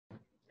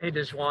Hey,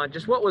 DaJuan,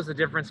 just what was the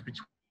difference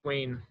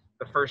between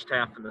the first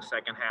half and the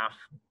second half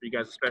for you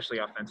guys, especially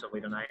offensively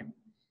tonight?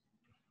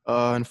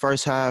 In the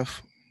first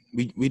half,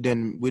 we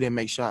didn't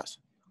make shots,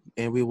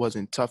 and we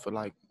wasn't tougher.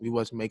 Like we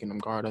wasn't making them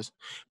guard us.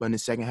 But in the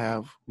second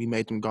half, we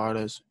made them guard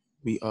us.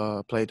 We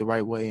played the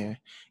right way and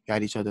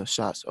got each other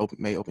shots,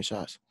 made open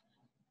shots.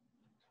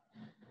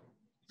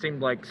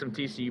 Seemed like some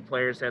TCU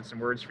players had some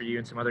words for you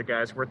and some other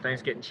guys. Were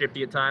things getting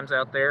chippy at times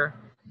out there?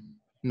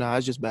 Nah,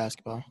 it's just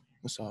basketball.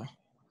 That's all.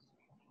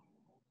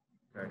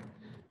 Okay.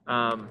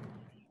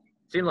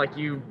 Seemed like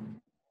you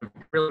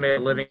really made a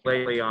living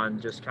lately on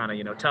just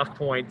kind of tough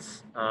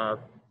points. Well,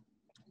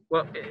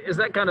 is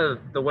that kind of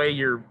the way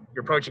you're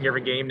approaching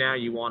every game now?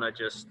 You want to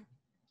just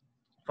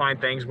find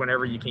things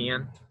whenever you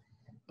can?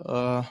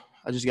 I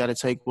just got to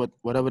take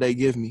whatever they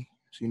give me.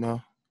 You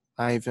know,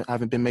 I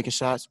haven't been making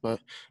shots,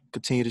 but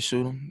continue to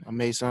shoot them. I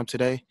made some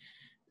today.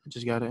 I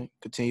just got to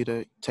continue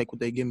to take what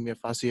they give me.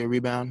 If I see a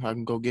rebound, I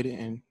can go get it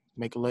and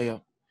make a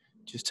layup.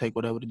 Just take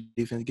whatever the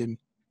defense gives me.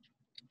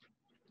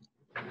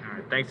 All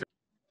right, thanks.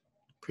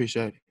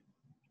 Appreciate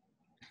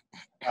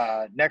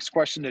it. Next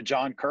question to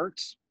John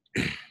Kurtz.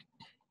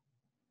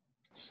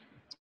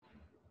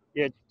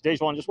 Yeah,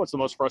 DaJuan, just what's the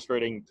most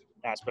frustrating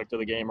aspect of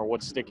the game, or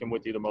what's sticking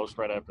with you the most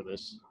right after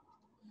this?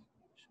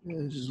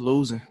 Yeah, just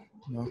losing.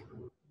 You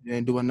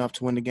didn't do enough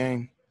to win the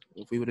game.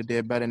 If we would have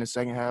did better in the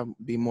second half,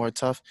 be more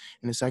tough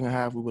in the second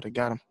half, we would have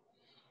got them.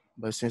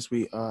 But since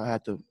we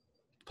had to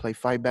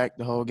fight back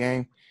the whole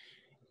game,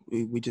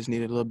 we just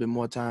needed a little bit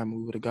more time.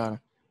 We would have got them.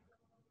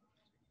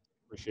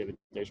 Appreciate it,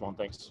 DaJuan.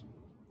 Thanks.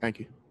 Thank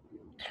you.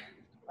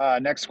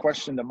 Next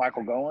question to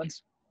Michael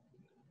Goins.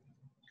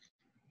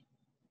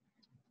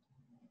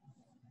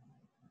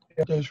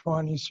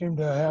 DaJuan, you seem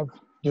to have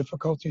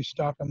difficulty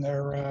stopping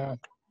their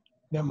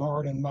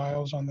Nemhard and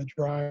Miles on the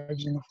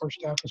drives in the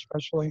first half,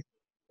 especially.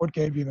 What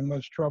gave you the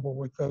most trouble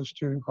with those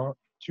two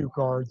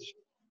guards?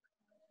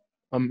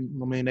 I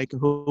mean, they can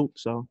hoop,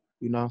 so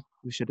we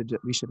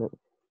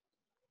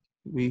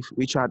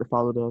tried to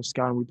follow the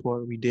scouting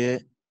report. We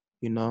did.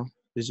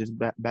 It's just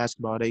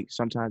basketball.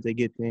 Sometimes they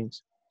get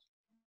things.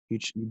 You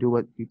do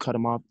what you cut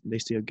them off, they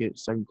still get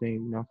certain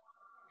things.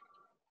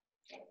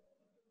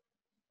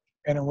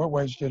 And in what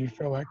ways did you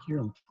feel like you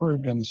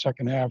improved in the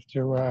second half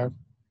to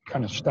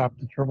kind of stop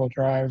the dribble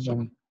drives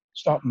and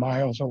stop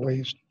Miles at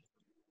least?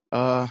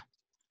 I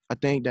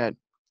think that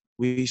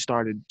we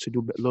started to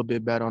do a little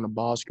bit better on the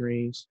ball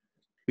screens.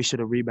 We should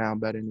have rebounded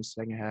better in the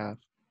second half,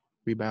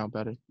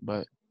 but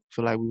I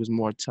feel like we was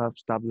more tough,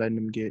 stopped letting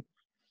them get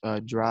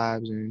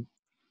drives, and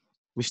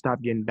we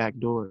stopped getting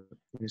backdoored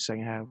in the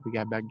second half. We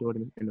got backdoored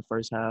in the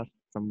first half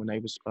from when they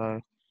was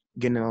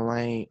getting in the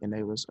lane and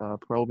they was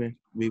probing.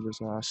 We was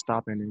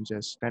stopping and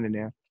just standing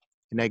there,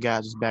 and that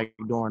guys was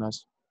backdooring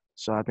us.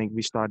 So I think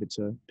we started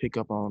to pick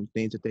up on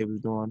things that they was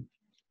doing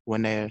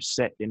when their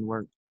set didn't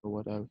work or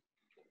whatever.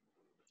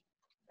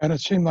 And it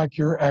seemed like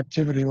your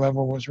activity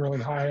level was really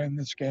high in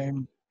this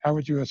game. How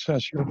would you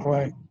assess your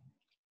play? Can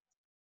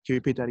you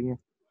repeat that again?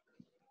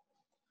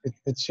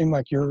 It seemed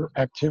like your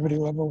activity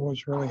level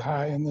was really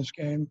high in this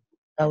game.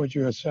 How would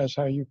you assess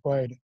how you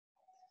played?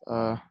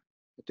 I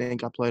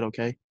think I played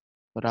okay,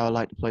 but I would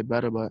like to play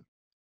better, but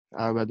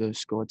I'd rather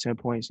score 10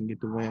 points and get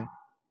the win,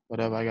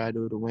 whatever I got to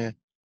do to win.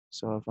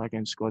 So if I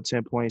can score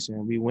 10 points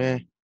and we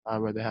win, I'd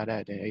rather have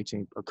that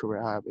than a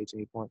career high of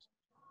 18 points.